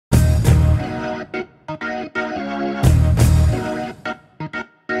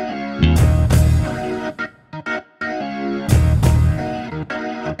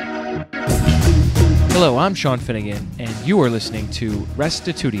Hello, I'm Sean Finnegan, and you are listening to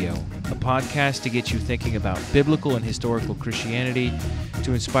Restitutio, a podcast to get you thinking about biblical and historical Christianity,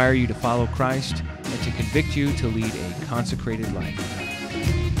 to inspire you to follow Christ, and to convict you to lead a consecrated life.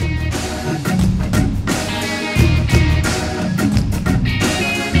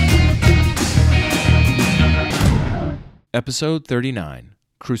 Episode 39,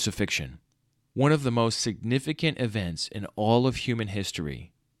 Crucifixion. One of the most significant events in all of human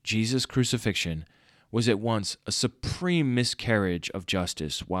history, Jesus' crucifixion, was at once a supreme miscarriage of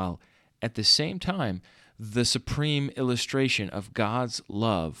justice, while at the same time the supreme illustration of God's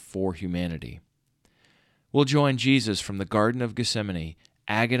love for humanity. We'll join Jesus from the Garden of Gethsemane,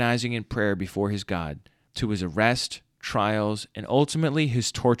 agonizing in prayer before his God, to his arrest, trials, and ultimately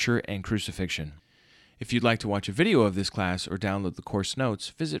his torture and crucifixion. If you'd like to watch a video of this class or download the course notes,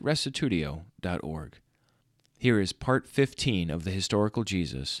 visit restitutio.org. Here is part 15 of the historical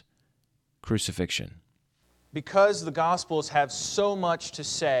Jesus, Crucifixion. Because the Gospels have so much to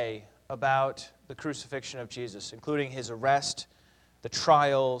say about the crucifixion of Jesus, including his arrest, the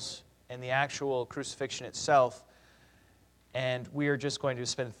trials, and the actual crucifixion itself, and we are just going to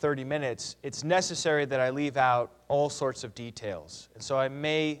spend 30 minutes, it's necessary that I leave out all sorts of details. And so I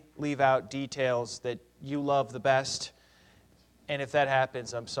may leave out details that you love the best, and if that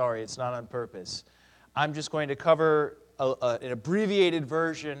happens, I'm sorry, it's not on purpose. I'm just going to cover an abbreviated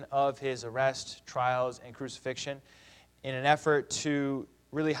version of his arrest, trials, and crucifixion in an effort to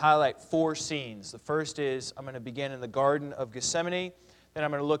really highlight four scenes. The first is I'm going to begin in the Garden of Gethsemane. Then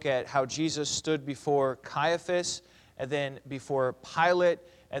I'm going to look at how Jesus stood before Caiaphas, and then before Pilate,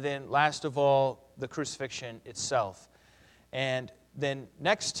 and then last of all, the crucifixion itself. And then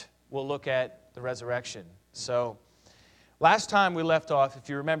next, we'll look at the resurrection. So last time we left off, if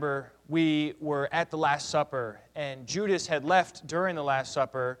you remember, we were at the Last Supper, and Judas had left during the Last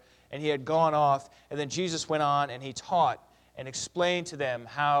Supper, and he had gone off, and then Jesus went on, and he taught and explained to them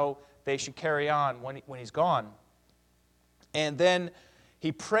how they should carry on when he's gone. And then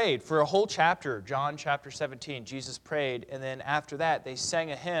he prayed for a whole chapter, John chapter 17. Jesus prayed, and then after that, they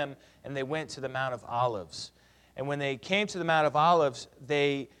sang a hymn, and they went to the Mount of Olives. And when they came to the Mount of Olives,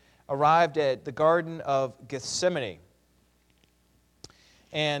 they arrived at the Garden of Gethsemane.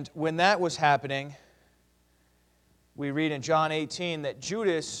 And when that was happening, we read in John 18 that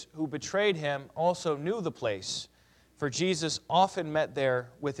Judas, who betrayed him, also knew the place, for Jesus often met there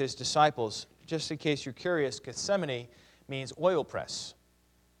with his disciples. Just in case you're curious, Gethsemane means oil press.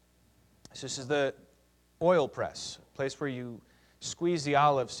 So this is the oil press, a place where you squeeze the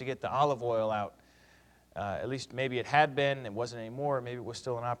olives to get the olive oil out. At least maybe it had been, it wasn't anymore, maybe it was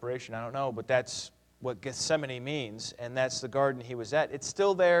still in operation, I don't know, but that's what Gethsemane means, and that's the garden he was at. It's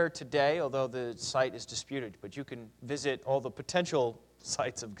still there today, although the site is disputed, but you can visit all the potential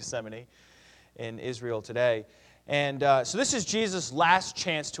sites of Gethsemane in Israel today. And so this is Jesus' last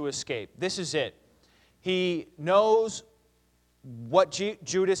chance to escape. This is it. He knows what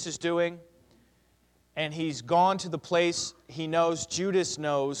Judas is doing, and he's gone to the place he knows Judas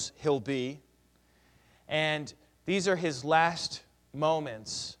knows he'll be. And these are his last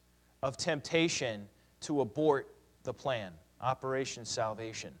moments of temptation to abort the plan, Operation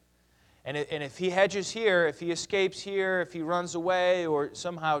Salvation. And if he hedges here, if he escapes here, if he runs away or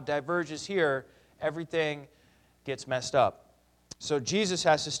somehow diverges here, everything gets messed up. So Jesus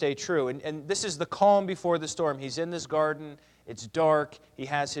has to stay true. And this is the calm before the storm. He's in this garden. It's dark. He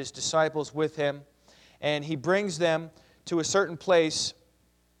has his disciples with him. And he brings them to a certain place.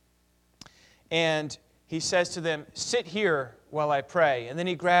 And he says to them, "Sit here while I pray." And then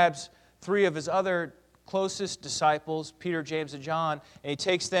he grabs three of his other closest disciples, Peter, James, and John, and he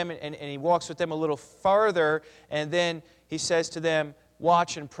takes them and he walks with them a little farther, and then he says to them,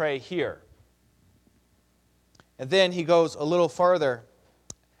 "Watch and pray here." And then he goes a little farther.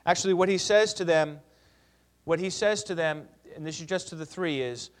 Actually, what he says to them, and this is just to the three,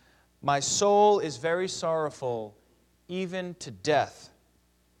 is, "My soul is very sorrowful, even to death.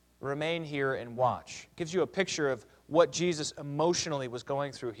 Remain here and watch." It gives you a picture of what Jesus emotionally was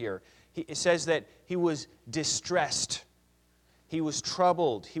going through here. It says that he was distressed. He was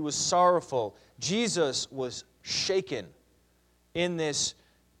troubled. He was sorrowful. Jesus was shaken in this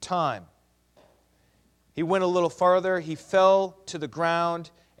time. He went a little farther. He fell to the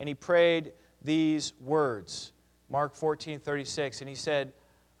ground and he prayed these words. Mark 14:36. And he said,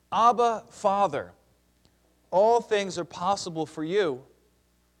 "Abba, Father, all things are possible for you.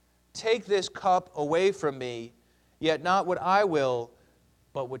 Take this cup away from me, yet not what I will,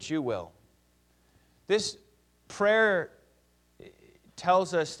 but what you will." This prayer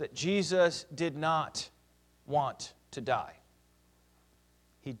tells us that Jesus did not want to die.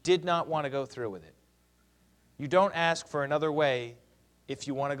 He did not want to go through with it. You don't ask for another way if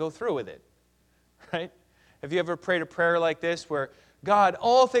you want to go through with it, right? Have you ever prayed a prayer like this where, God,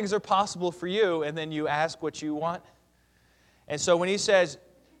 all things are possible for you, and then you ask what you want? And so when he says,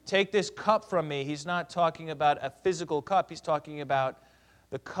 take this cup from me, he's not talking about a physical cup. He's talking about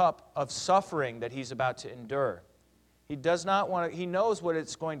the cup of suffering that he's about to endure. He does not want to, he knows what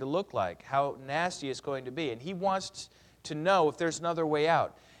it's going to look like, how nasty it's going to be, and he wants to know if there's another way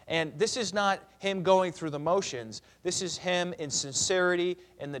out. And this is not him going through the motions. This is him in sincerity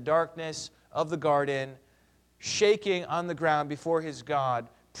in the darkness of the garden, shaking on the ground before his God,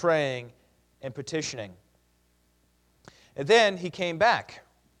 praying and petitioning. And then he came back,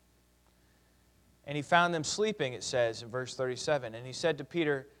 and he found them sleeping, it says in verse 37. And he said to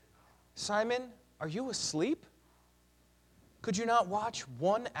Peter, Simon, are you asleep? Could you not watch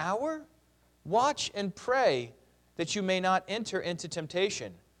 1 hour? Watch and pray that you may not enter into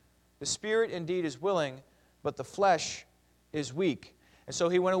temptation. The spirit indeed is willing, but the flesh is weak. And so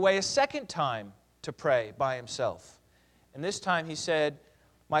he went away a second time to pray by himself. And this time he said,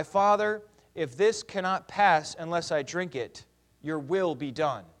 My Father, if this cannot pass unless I drink it, your will be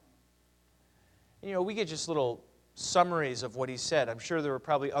done. You know, we get just little summaries of what he said. I'm sure there were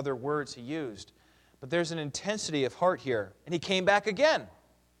probably other words he used. But there's an intensity of heart here. And he came back again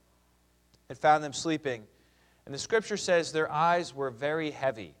and found them sleeping. And the scripture says their eyes were very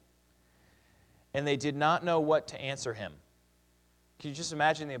heavy, and they did not know what to answer him. Can you just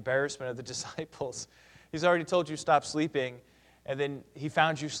imagine the embarrassment of the disciples? He's already told you stop sleeping, and then he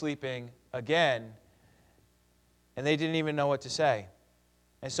found you sleeping again, and they didn't even know what to say.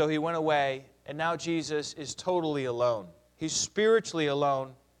 And so he went away, and now Jesus is totally alone. He's spiritually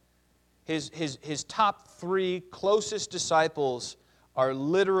alone. His top 3 closest disciples are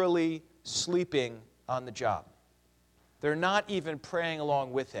literally sleeping on the job. They're not even praying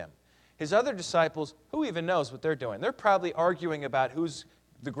along with him. His other disciples, who even knows what they're doing? They're probably arguing about who's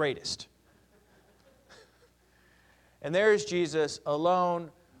the greatest. And there is Jesus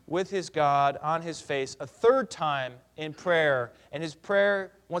alone with his God on his face a third time in prayer. And his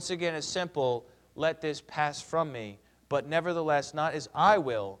prayer, once again, is simple. Let this pass from me, but nevertheless, not as I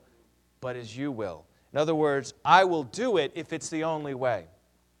will, but as you will. In other words, I will do it if it's the only way.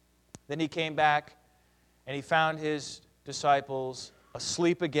 Then he came back and he found his disciples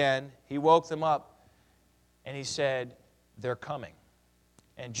asleep again. He woke them up and he said, they're coming.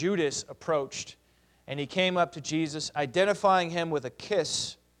 And Judas approached and he came up to Jesus, identifying him with a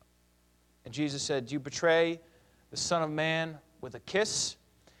kiss. And Jesus said, do you betray the Son of Man with a kiss?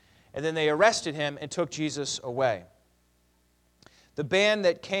 And then they arrested him and took Jesus away. The band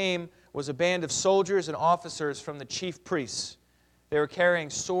that came was a band of soldiers and officers from the chief priests. They were carrying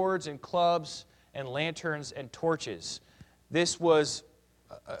swords and clubs and lanterns and torches. This was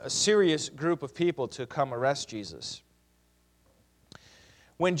a serious group of people to come arrest Jesus.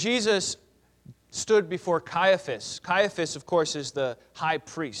 When Jesus stood before Caiaphas, Caiaphas, of course, is the high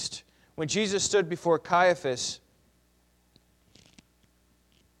priest. When Jesus stood before Caiaphas,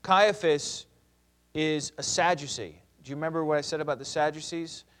 Caiaphas is a Sadducee. Do you remember what I said about the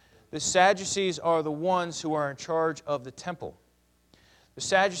Sadducees? The Sadducees are the ones who are in charge of the temple. The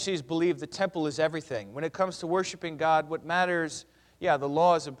Sadducees believe the temple is everything. When it comes to worshiping God, what matters, yeah, the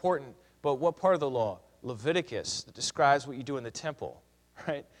law is important, but what part of the law? Leviticus, that describes what you do in the temple,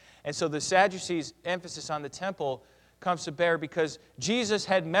 right? And so the Sadducees' emphasis on the temple comes to bear because Jesus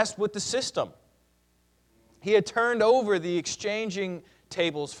had messed with the system. He had turned over the exchanging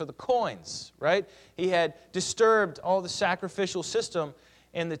tables for the coins, right? He had disturbed all the sacrificial system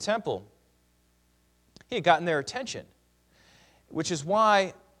in the temple. He had gotten their attention, which is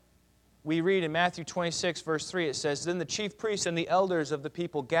why we read in Matthew 26, verse 3, it says, Then the chief priests and the elders of the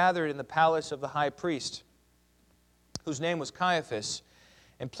people gathered in the palace of the high priest, whose name was Caiaphas,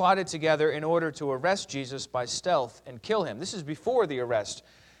 and plotted together in order to arrest Jesus by stealth and kill him. This is before the arrest.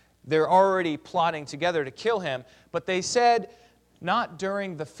 They're already plotting together to kill him, but they said, not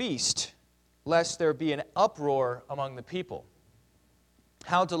during the feast, lest there be an uproar among the people.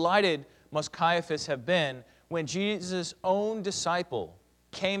 How delighted must Caiaphas have been when Jesus' own disciple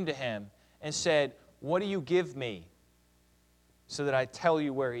came to him and said, what do you give me so that I tell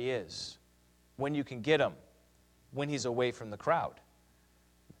you where he is, when you can get him, when he's away from the crowd?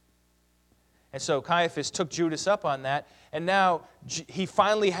 And so Caiaphas took Judas up on that, and now he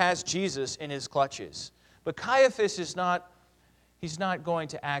finally has Jesus in his clutches. But Caiaphas is he's not going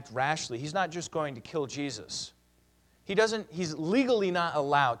to act rashly. He's not just going to kill Jesus. He's legally not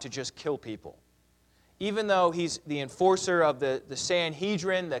allowed to just kill people. Even though he's the enforcer of the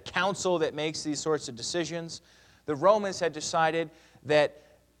Sanhedrin, the council that makes these sorts of decisions, the Romans had decided that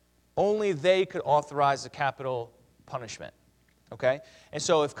Only they could authorize the capital punishment. Okay? And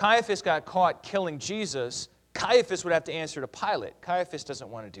so if Caiaphas got caught killing Jesus, Caiaphas would have to answer to Pilate. Caiaphas doesn't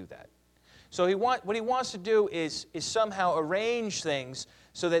want to do that. So what he wants to do is somehow arrange things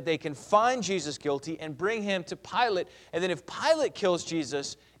so that they can find Jesus guilty and bring him to Pilate. And then if Pilate kills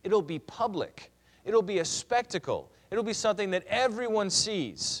Jesus, it'll be public. It'll be a spectacle. It'll be something that everyone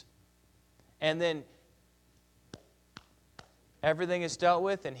sees. And then everything is dealt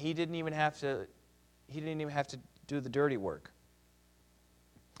with, and he didn't even have to do the dirty work.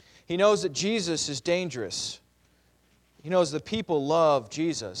 He knows that Jesus is dangerous. He knows the people love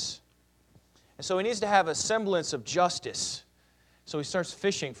Jesus. And so he needs to have a semblance of justice. So he starts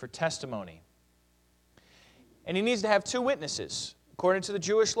fishing for testimony. And he needs to have two witnesses. According to the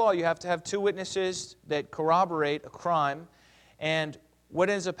Jewish law, you have to have two witnesses that corroborate a crime. And what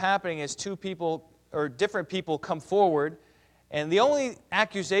ends up happening is two people, or different people, come forward. And the only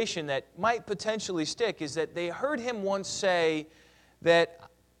accusation that might potentially stick is that they heard him once say that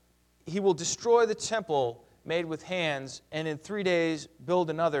he will destroy the temple made with hands, and in 3 days build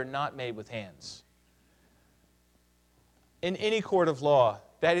another not made with hands. In any court of law,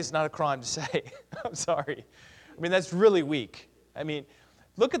 that is not a crime to say. I'm sorry. I mean, that's really weak. I mean,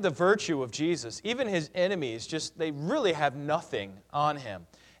 look at the virtue of Jesus. Even his enemies, they really have nothing on him.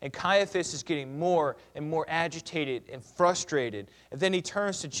 And Caiaphas is getting more and more agitated and frustrated. And then he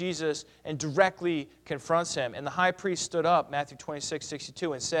turns to Jesus and directly confronts him. And the high priest stood up, Matthew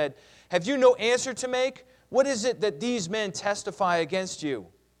 26:62, and said, "Have you no answer to make? What is it that these men testify against you?"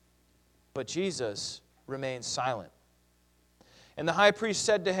 But Jesus remained silent. And the high priest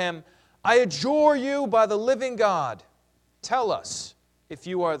said to him, "I adjure you by the living God, tell us if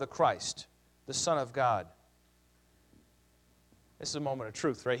you are the Christ, the Son of God." This is a moment of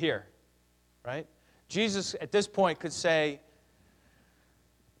truth right here, right? Jesus at this point could say,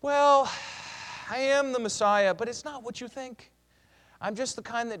 "Well, I am the Messiah, but it's not what you think. I'm just the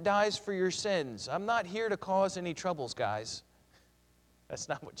kind that dies for your sins. I'm not here to cause any troubles, guys." That's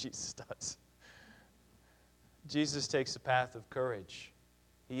not what Jesus does. Jesus takes the path of courage.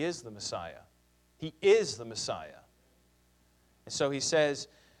 He is the Messiah. He is the Messiah. And so he says,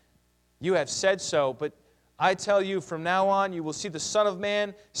 "You have said so, but I tell you, from now on, you will see the Son of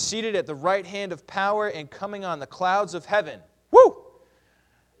Man seated at the right hand of power and coming on the clouds of heaven." Woo!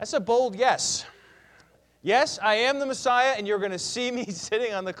 That's a bold yes. Yes, I am the Messiah, and you're going to see me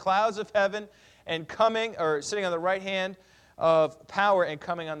sitting on the clouds of heaven and coming, or sitting on the right hand of power and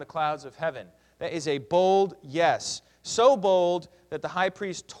coming on the clouds of heaven. That is a bold yes. So bold that the high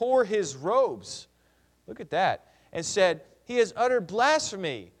priest tore his robes. Look at that. And said, "He has uttered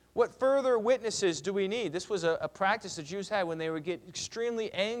blasphemy. What further witnesses do we need?" This was a practice the Jews had when they would get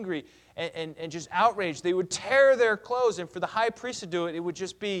extremely angry and just outraged. They would tear their clothes, and for the high priest to do it, it would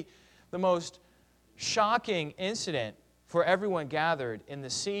just be the most shocking incident for everyone gathered in the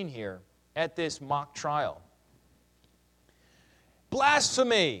scene here at this mock trial.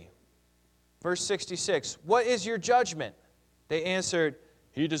 "Blasphemy!" Verse 66, "What is your judgment?" They answered,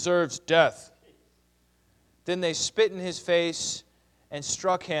 "He deserves death." Then they spit in his face and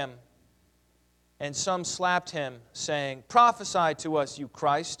struck him, and some slapped him, saying, "Prophesy to us, you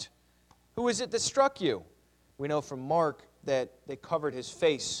Christ. Who is it that struck you?" We know from Mark that they covered his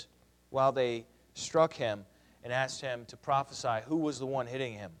face while they struck him and asked him to prophesy who was the one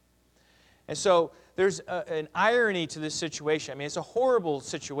hitting him. And so there's an irony to this situation. I mean, it's a horrible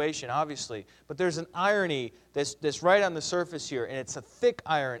situation, obviously, but there's an irony that's right on the surface here, and it's a thick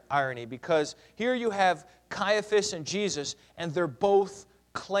irony, because here you have Caiaphas and Jesus, and they're both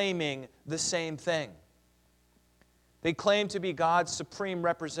claiming the same thing. They claim to be God's supreme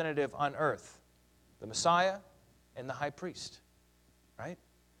representative on earth, the Messiah and the high priest, right?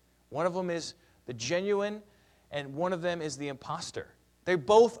 One of them is the genuine, and one of them is the imposter. They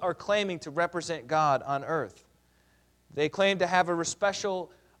both are claiming to represent God on earth. They claim to have a special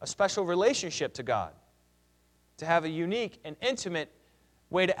relationship to God, to have a unique and intimate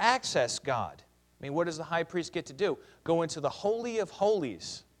way to access God. I mean, what does the high priest get to do? Go into the Holy of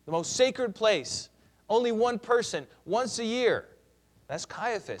Holies, the most sacred place. Only one person, once a year. That's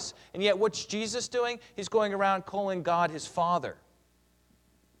Caiaphas. And yet what's Jesus doing? He's going around calling God his Father.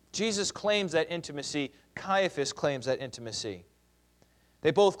 Jesus claims that intimacy. Caiaphas claims that intimacy.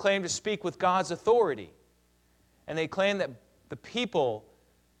 They both claim to speak with God's authority. And they claim that the people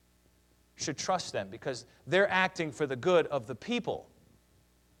should trust them because they're acting for the good of the people.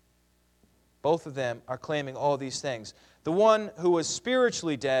 Both of them are claiming all these things. The one who was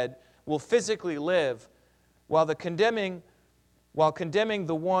spiritually dead will physically live, while condemning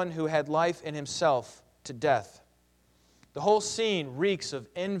the one who had life in himself to death. The whole scene reeks of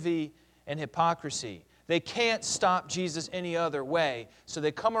envy and hypocrisy. They can't stop Jesus any other way. So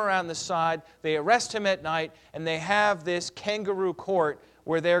they come around the side, they arrest him at night, and they have this kangaroo court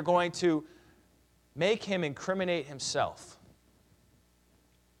where they're going to make him incriminate himself.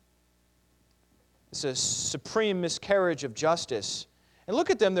 It's a supreme miscarriage of justice. And look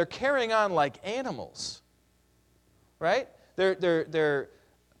at them, they're carrying on like animals. Right? They're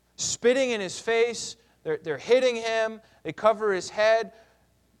spitting in his face, they're hitting him, they cover his head,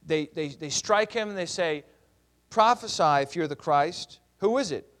 they strike him, and they say, prophesy if you're the Christ. Who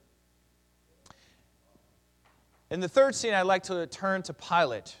is it? In the third scene, I'd like to turn to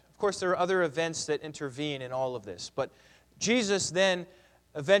Pilate. Of course, there are other events that intervene in all of this, but Jesus then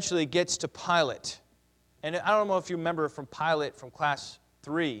eventually gets to Pilate. And I don't know if you remember from Pilate from class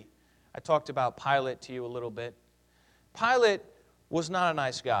 3, I talked about Pilate to you a little bit. Pilate was not a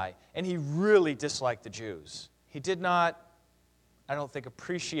nice guy, and he really disliked the Jews. He did not, I don't think,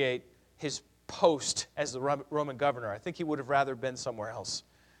 appreciate his post as the Roman governor. I think he would have rather been somewhere else.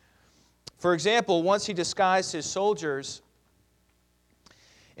 For example, once he disguised his soldiers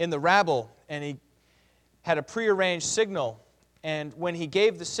in the rabble, and he had a prearranged signal, and when he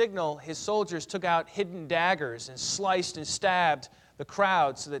gave the signal, his soldiers took out hidden daggers and sliced and stabbed the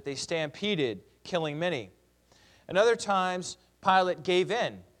crowd so that they stampeded, killing many. And other times, Pilate gave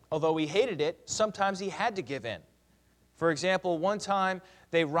in. Although he hated it, sometimes he had to give in. For example, one time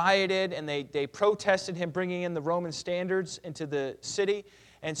they rioted and they protested him bringing in the Roman standards into the city.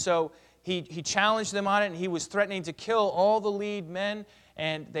 And so he challenged them on it, and he was threatening to kill all the lead men.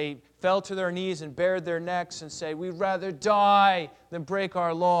 And they fell to their knees and bared their necks and said, we'd rather die than break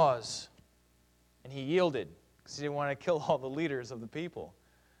our laws. And he yielded because he didn't want to kill all the leaders of the people.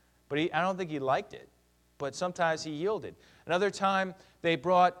 But I don't think he liked it. But sometimes he yielded. Another time,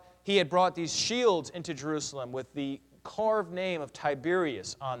 he had brought these shields into Jerusalem with the carved name of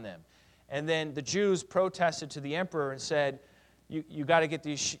Tiberius on them. And then the Jews protested to the emperor and said, you got to get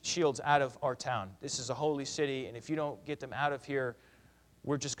these shields out of our town. This is a holy city, and if you don't get them out of here,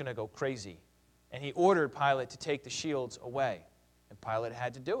 we're just going to go crazy. And he ordered Pilate to take the shields away. And Pilate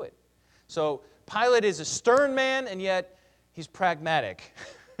had to do it. So Pilate is a stern man, and yet he's pragmatic.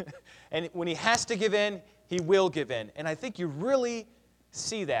 And when he has to give in, he will give in. And I think you really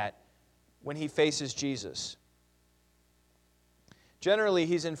see that when he faces Jesus. Generally,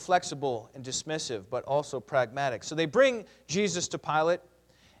 he's inflexible and dismissive, but also pragmatic. So they bring Jesus to Pilate,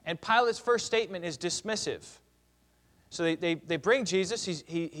 and Pilate's first statement is dismissive. So they bring Jesus,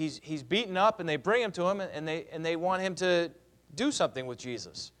 he's beaten up, and they bring him to him, and they want him to do something with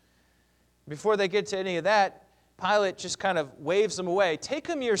Jesus. Before they get to any of that, Pilate just kind of waves them away. Take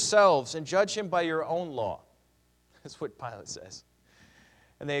him yourselves and judge him by your own law. That's what Pilate says.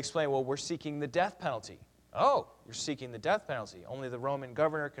 And they explain, well, we're seeking the death penalty. Oh, you're seeking the death penalty. Only the Roman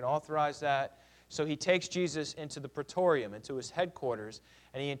governor can authorize that. So he takes Jesus into the praetorium, into his headquarters,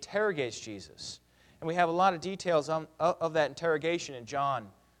 and he interrogates Jesus. And we have a lot of details of that interrogation in John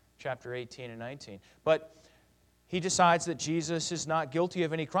chapter 18 and 19. But he decides that Jesus is not guilty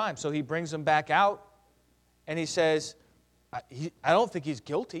of any crime. So he brings him back out, and he says, I don't think he's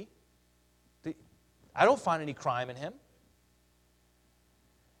guilty. I don't find any crime in him.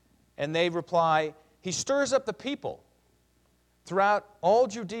 And they reply, he stirs up the people throughout all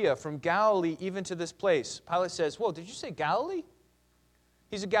Judea, from Galilee even to this place. Pilate says, whoa, did you say Galilee?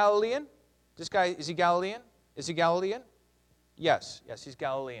 He's a Galilean? This guy, is he Galilean? Is he Galilean? Yes, he's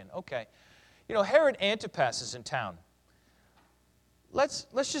Galilean. Okay. You know, Herod Antipas is in town. Let's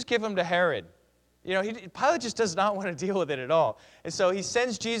just give him to Herod. You know, Pilate just does not want to deal with it at all. And so he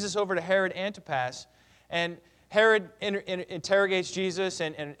sends Jesus over to Herod Antipas, and Herod interrogates Jesus,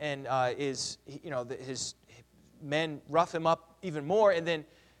 and his men rough him up even more, and then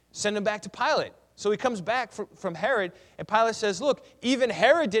send him back to Pilate. So he comes back from Herod, and Pilate says, look, even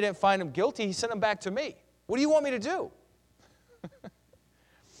Herod didn't find him guilty. He sent him back to me. What do you want me to do?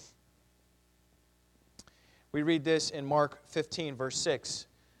 We read this in Mark 15, verse 6.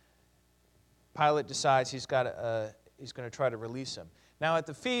 Pilate decides he's going to try to release him. Now at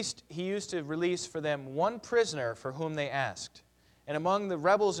the feast, he used to release for them one prisoner for whom they asked. And among the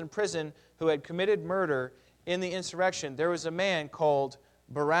rebels in prison who had committed murder in the insurrection, there was a man called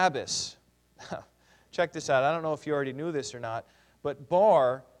Barabbas. Check this out. I don't know if you already knew this or not, but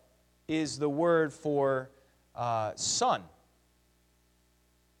bar is the word for son.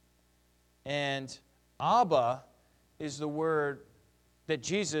 And Abba is the word that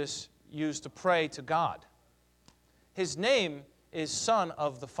Jesus used to pray to God. His name is Son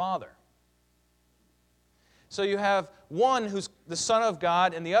of the Father. So you have one who's the Son of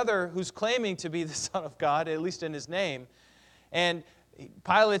God and the other who's claiming to be the Son of God, at least in his name. And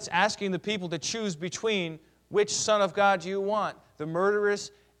Pilate's asking the people to choose between which Son of God do you want? The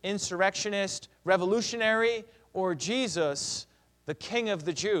murderous, insurrectionist, revolutionary, or Jesus, the King of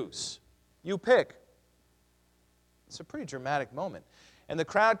the Jews? You pick. It's a pretty dramatic moment. And the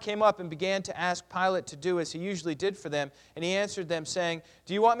crowd came up and began to ask Pilate to do as he usually did for them. And he answered them, saying,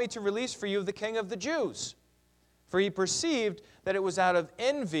 "Do you want me to release for you the King of the Jews?" For he perceived that it was out of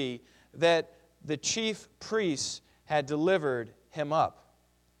envy that the chief priests had delivered him up.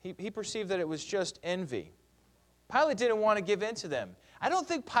 He perceived that it was just envy. Pilate didn't want to give in to them. I don't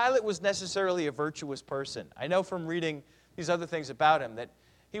think Pilate was necessarily a virtuous person. I know from reading these other things about him that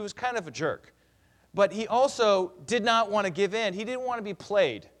he was kind of a jerk. But he also did not want to give in. He didn't want to be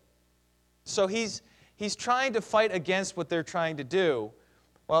played. So he's trying to fight against what they're trying to do,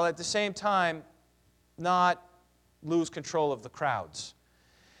 while at the same time not lose control of the crowds.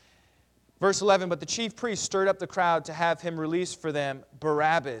 Verse 11, but the chief priests stirred up the crowd to have him release for them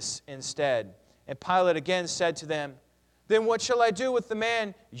Barabbas instead. And Pilate again said to them, "Then what shall I do with the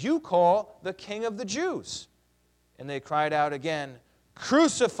man you call the King of the Jews?" And they cried out again,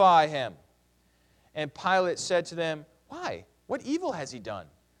 "Crucify him!" And Pilate said to them, "Why? What evil has he done?"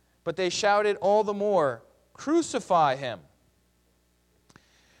 But they shouted all the more, "Crucify him!"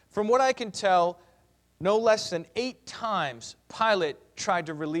 From what I can tell, no less than 8 times Pilate tried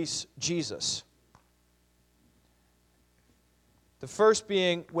to release Jesus. The first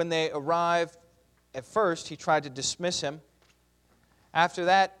being when they arrived, at first he tried to dismiss him. After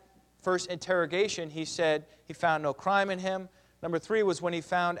that first interrogation, he said he found no crime in him. Number 3 was when he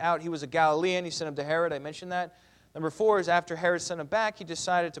found out he was a Galilean, he sent him to Herod. I mentioned that. Number 4 is after Herod sent him back, he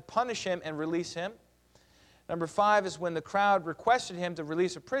decided to punish him and release him. Number 5 is when the crowd requested him to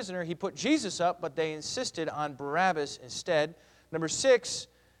release a prisoner. He put Jesus up, but they insisted on Barabbas instead. Number 6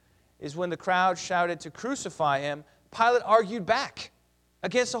 is when the crowd shouted to crucify him. Pilate argued back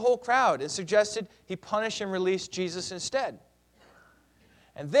against the whole crowd and suggested he punish and release Jesus instead.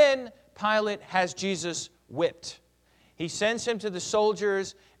 And then Pilate has Jesus whipped. He sends him to the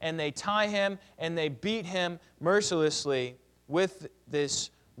soldiers, and they tie him, and they beat him mercilessly with this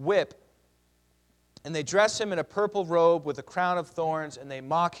whip. And they dress him in a purple robe with a crown of thorns, and they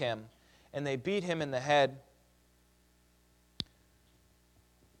mock him, and they beat him in the head.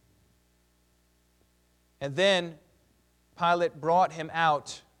 And then Pilate brought him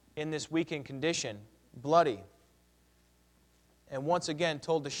out in this weakened condition, bloody, and once again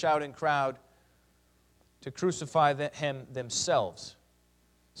told the shouting crowd to crucify him themselves,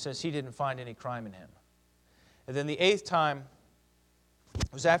 since he didn't find any crime in him. And then the 8th time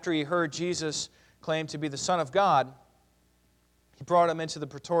was after he heard Jesus claim to be the Son of God. He brought him into the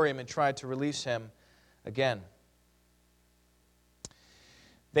praetorium and tried to release him again.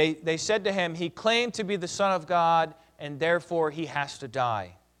 They said to him, he claimed to be the Son of God, and therefore he has to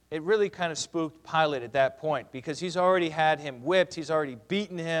die. It really kind of spooked Pilate at that point, because he's already had him whipped, he's already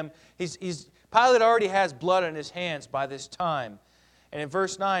beaten him, Pilate already has blood on his hands by this time. And in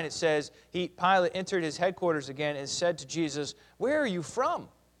verse 9 it says, Pilate entered his headquarters again and said to Jesus, "Where are you from?"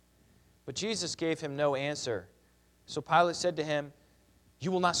 But Jesus gave him no answer. So Pilate said to him,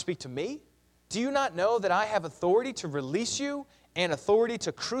 "You will not speak to me? Do you not know that I have authority to release you and authority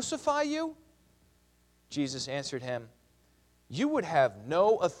to crucify you?" Jesus answered him, "You would have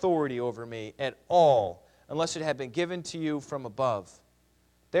no authority over me at all unless it had been given to you from above.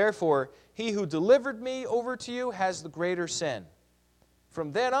 Therefore, he who delivered me over to you has the greater sin."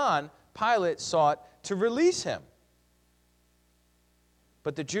 From then on, Pilate sought to release him.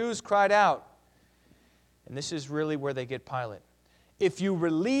 But the Jews cried out, and this is really where they get Pilate, "If you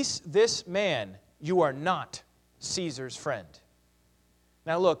release this man, you are not Caesar's friend."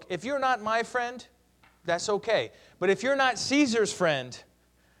 Now look, if you're not my friend, that's okay. But if you're not Caesar's friend,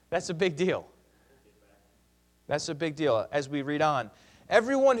 that's a big deal. That's a big deal as we read on.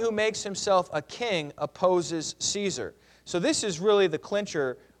 Everyone who makes himself a king opposes Caesar. So this is really the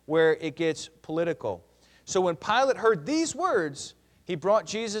clincher where it gets political. So when Pilate heard these words, he brought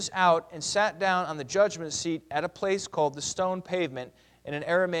Jesus out and sat down on the judgment seat at a place called the Stone Pavement, in an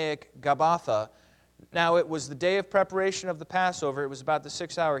Aramaic Gabbatha. Now it was the day of preparation of the Passover. It was about the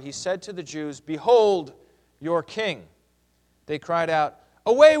 6th hour. He said to the Jews, "Behold your king." They cried out,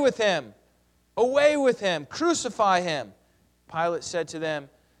 "Away with him! Away with him! Crucify him!" Pilate said to them,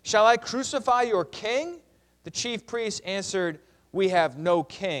 "Shall I crucify your king?" The chief priests answered, "We have no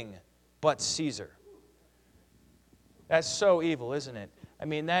king but Caesar." That's so evil, isn't it? I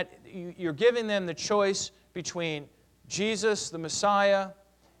mean, you're giving them the choice between Jesus, the Messiah,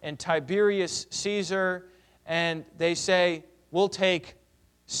 and Tiberius Caesar, and they say, "We'll take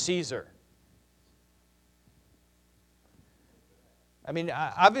Caesar." I mean,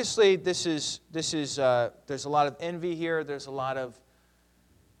 obviously, there's a lot of envy here. There's a lot of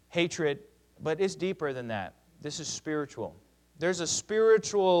hatred, but it's deeper than that. This is spiritual. There's a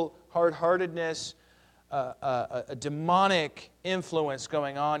spiritual hard-heartedness, a demonic influence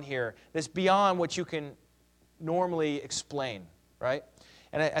going on here that's beyond what you can normally explain, right?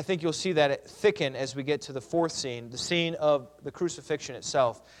 And I think you'll see that thicken as we get to the fourth scene, the scene of the crucifixion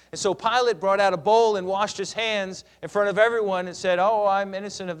itself. And so Pilate brought out a bowl and washed his hands in front of everyone and said, "Oh, I'm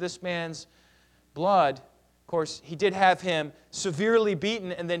innocent of this man's blood." Of course, he did have him severely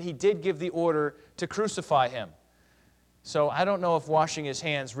beaten, and then he did give the order to crucify him. So I don't know if washing his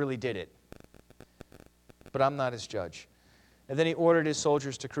hands really did it, but I'm not his judge. And then he ordered his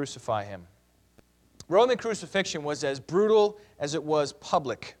soldiers to crucify him. Roman crucifixion was as brutal as it was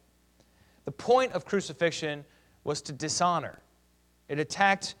public. The point of crucifixion was to dishonor. It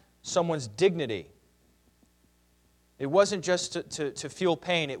attacked someone's dignity. It wasn't just to feel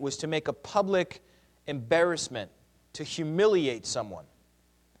pain. It was to make a public embarrassment, to humiliate someone.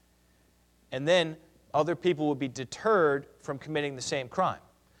 And then other people would be deterred from committing the same crime.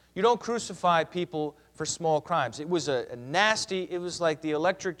 You don't crucify people for small crimes. It was a nasty, it was like the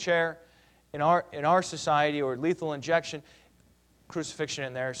electric chair in our society, or lethal injection, crucifixion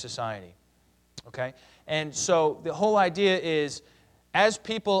in their society. Okay? And so the whole idea is, as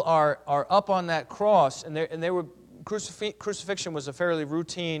people are up on that cross, and they were crucifixion was a fairly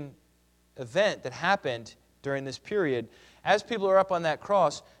routine event that happened during this period. As people are up on that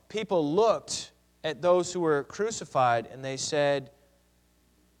cross, people looked at those who were crucified and they said,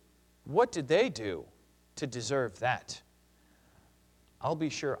 "What did they do to deserve that? I'll be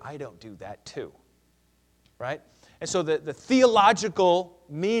sure I don't do that too." Right? And so the theological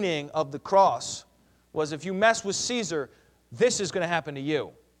meaning of the cross was, if you mess with Caesar, this is going to happen to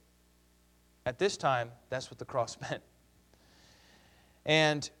you. At this time, that's what the cross meant.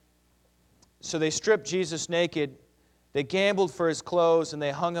 And so they stripped Jesus naked, they gambled for his clothes, and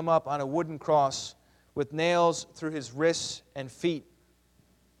they hung him up on a wooden cross with nails through his wrists and feet.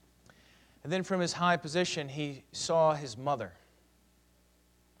 And then from his high position, he saw his mother.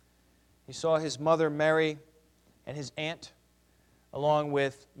 He saw his mother Mary and his aunt, along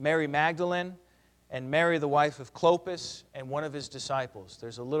with Mary Magdalene and Mary, the wife of Clopas, and one of his disciples.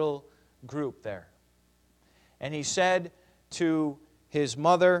 There's a little group there. And he said to his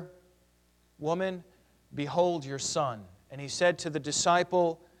mother, "Woman, behold your son." And he said to the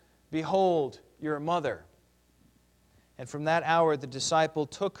disciple, "Behold your mother." And from that hour, the disciple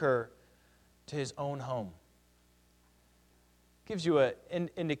took her to his own home. Gives you an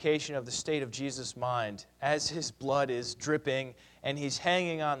indication of the state of Jesus' mind as his blood is dripping and he's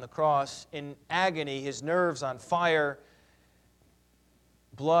hanging on the cross in agony, his nerves on fire,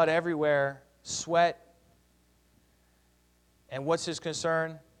 blood everywhere, sweat. And what's his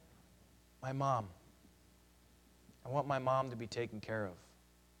concern? My mom. I want my mom to be taken care of.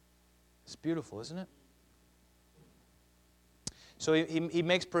 It's beautiful, isn't it? So he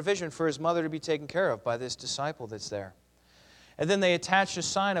makes provision for his mother to be taken care of by this disciple that's there. And then they attached a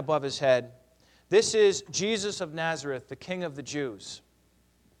sign above his head. "This is Jesus of Nazareth, the King of the Jews."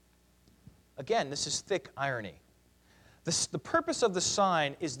 Again, this is thick irony. The purpose of the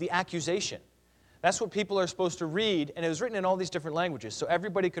sign is the accusation. That's what people are supposed to read, and it was written in all these different languages, so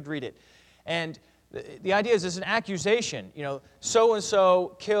everybody could read it. And the idea is it's an accusation. You know,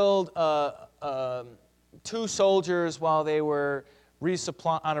 so-and-so killed 2 soldiers while they were on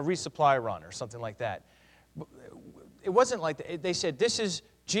a resupply run or something like that. It wasn't like that. They said, "This is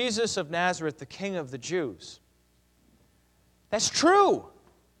Jesus of Nazareth, the King of the Jews." That's true.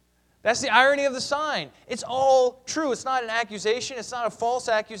 That's the irony of the sign. It's all true. It's not an accusation. It's not a false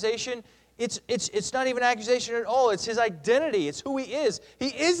accusation. It's not even an accusation at all. It's his identity. It's who he is. He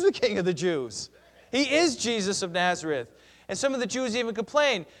is the King of the Jews. He is Jesus of Nazareth. And some of the Jews even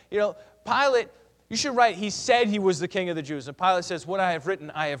complain. You know, Pilate, you should write, he said he was the King of the Jews. And Pilate says, "What I have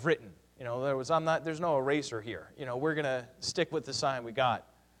written, I have written." You know, there's no eraser here. You know, we're going to stick with the sign we got.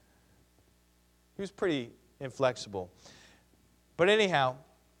 He was pretty inflexible. But anyhow,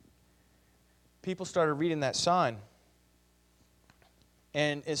 people started reading that sign.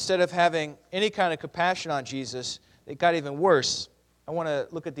 And instead of having any kind of compassion on Jesus, it got even worse. I want to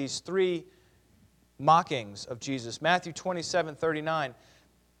look at these 3 mockings of Jesus. Matthew 27:39.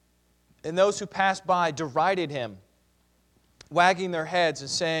 "And those who passed by derided him, wagging their heads and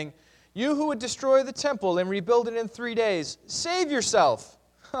saying, 'You who would destroy the temple and rebuild it in 3 days, save yourself.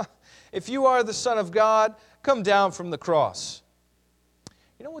 If you are the Son of God, come down from the cross.'"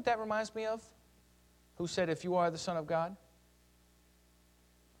 You know what that reminds me of? Who said, "If you are the Son of God"?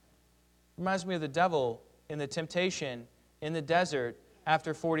 It reminds me of the devil in the temptation in the desert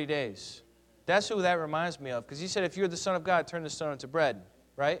after 40 days. That's who that reminds me of, because he said, if you're the Son of God, turn the stone into bread,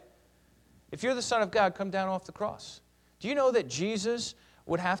 right? If you're the Son of God, come down off the cross. Do you know that Jesus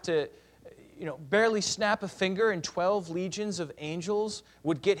would have to, barely snap a finger and 12 legions of angels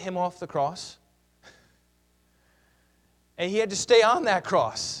would get him off the cross? And he had to stay on that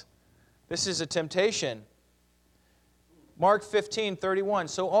cross. This is a temptation. Mark 15:31.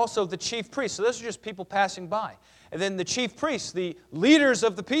 So also the chief priests. So those are just people passing by. And then the chief priests, the leaders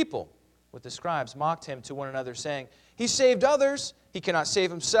of the people, with the scribes, mocked him to one another, saying, he saved others, he cannot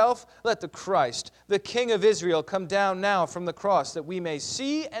save himself. Let the Christ, the King of Israel, come down now from the cross, that we may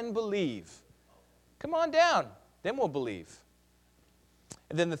see and believe. Come on down, then we'll believe.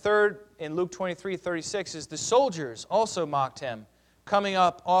 And then the third, in Luke 23:36, is the soldiers also mocked him, coming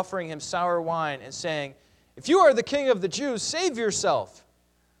up, offering him sour wine, and saying, if you are the King of the Jews, save yourself.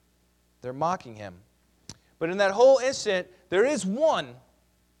 They're mocking him. But in that whole incident, there is one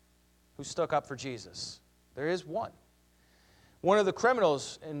who stuck up for Jesus. There is one. One of the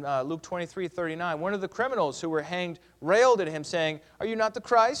criminals, in Luke 23:39, one of the criminals who were hanged railed at him, saying, are you not the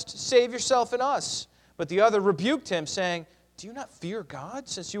Christ? Save yourself and us. But the other rebuked him, saying, do you not fear God,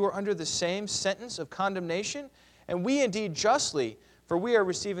 since you are under the same sentence of condemnation? And we indeed justly, for we are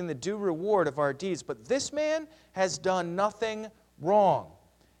receiving the due reward of our deeds. But this man has done nothing wrong.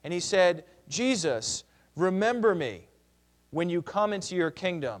 And he said, Jesus, remember me when you come into your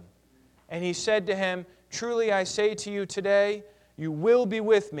kingdom. And he said to him, truly I say to you today, you will be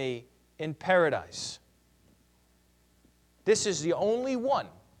with me in paradise. This is the only one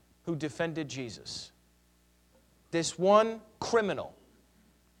who defended Jesus. This one criminal.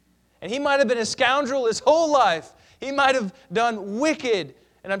 And he might have been a scoundrel his whole life. He might have done wicked,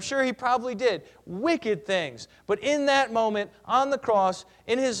 and I'm sure he probably did, wicked things. But in that moment, on the cross,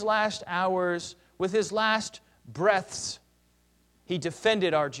 in his last hours, with his last breaths, he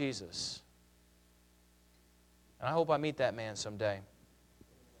defended our Jesus. And I hope I meet that man someday.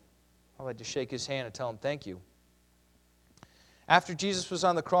 I'd like to shake his hand and tell him thank you. After Jesus was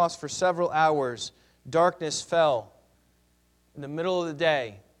on the cross for several hours, darkness fell. In the middle of the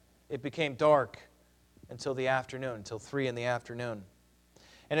day, it became dark until the afternoon, until 3 in the afternoon.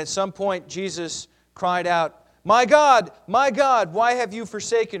 And at some point, Jesus cried out, my God, why have you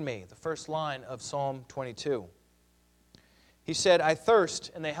forsaken me? The first line of Psalm 22. He said, I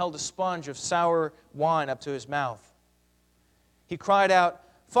thirst, and they held a sponge of sour wine up to his mouth. He cried out,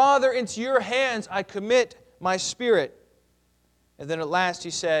 Father, into your hands I commit my spirit. And then at last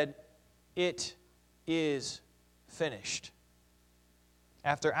he said, it is finished.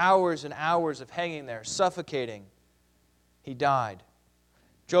 After hours and hours of hanging there, suffocating, he died.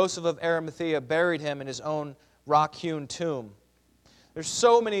 Joseph of Arimathea buried him in his own rock-hewn tomb. There's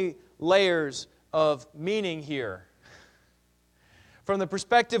so many layers of meaning here. From the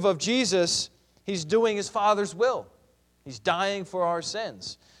perspective of Jesus, he's doing his Father's will. He's dying for our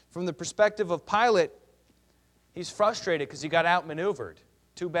sins. From the perspective of Pilate, he's frustrated because he got outmaneuvered.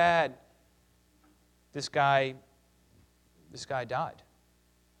 Too bad this guy died.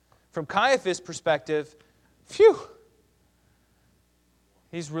 From Caiaphas' perspective, phew,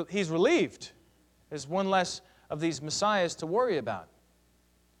 he's relieved. There's one less of these messiahs to worry about.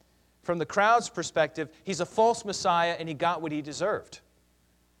 From the crowd's perspective, he's a false messiah and he got what he deserved.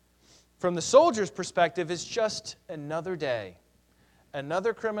 From the soldier's perspective, it's just another day.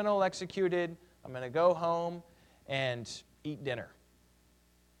 Another criminal executed. I'm going to go home and eat dinner.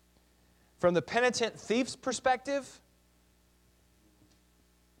 From the penitent thief's perspective,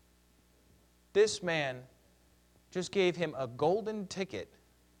 this man just gave him a golden ticket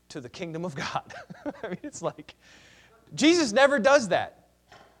to the kingdom of God. I mean, it's like, Jesus never does that.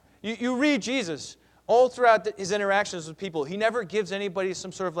 You read Jesus all throughout his interactions with people. He never gives anybody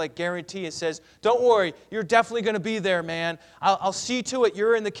some sort of like guarantee and says, don't worry, you're definitely going to be there, man. I'll see to it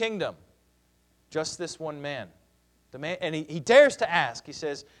you're in the kingdom. Just this one man. The man, and he dares to ask. He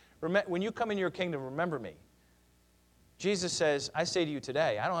says, when you come into your kingdom, remember me. Jesus says, I say to you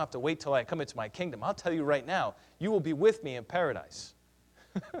today, I don't have to wait till I come into my kingdom. I'll tell you right now, you will be with me in paradise.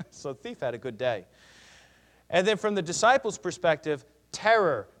 So the thief had a good day. And then from the disciples' perspective,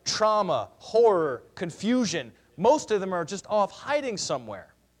 terror, trauma, horror, confusion. Most of them are just off hiding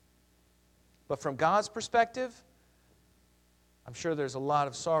somewhere. But from God's perspective, I'm sure there's a lot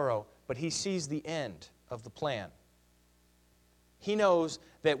of sorrow, but he sees the end of the plan. He knows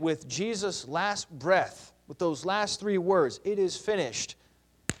that with Jesus' last breath, with those last 3 words, it is finished,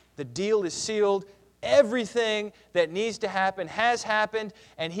 the deal is sealed, everything that needs to happen has happened,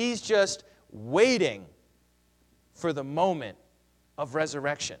 and he's just waiting for the moment of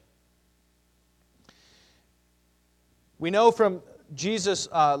resurrection. We know from Jesus'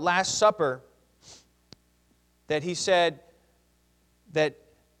 Last Supper that he said that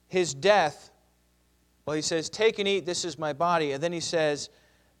his death, well, he says, "Take and eat, this is my body." And then he says,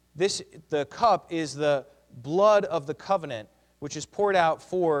 the cup is the blood of the covenant, which is poured out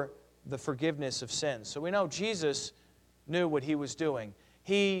for the forgiveness of sins. So we know Jesus knew what he was doing.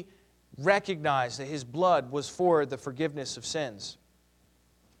 He recognized that his blood was for the forgiveness of sins.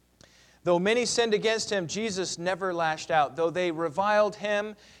 Though many sinned against him, Jesus never lashed out. Though they reviled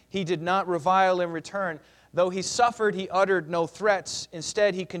him, he did not revile in return. Though he suffered, he uttered no threats.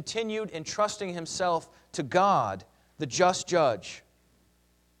 Instead, he continued entrusting himself to God, the just judge.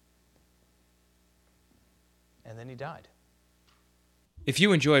 And then he died. If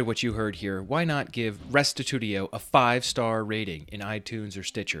you enjoyed what you heard here, why not give Restitutio a 5-star rating in iTunes or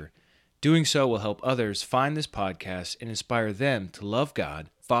Stitcher? Doing so will help others find this podcast and inspire them to love God,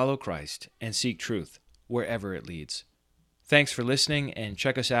 follow Christ, and seek truth wherever it leads. Thanks for listening, and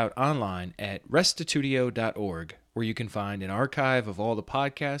check us out online at restitutio.org, where you can find an archive of all the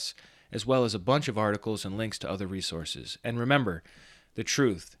podcasts, as well as a bunch of articles and links to other resources. And remember, the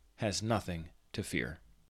truth has nothing to fear.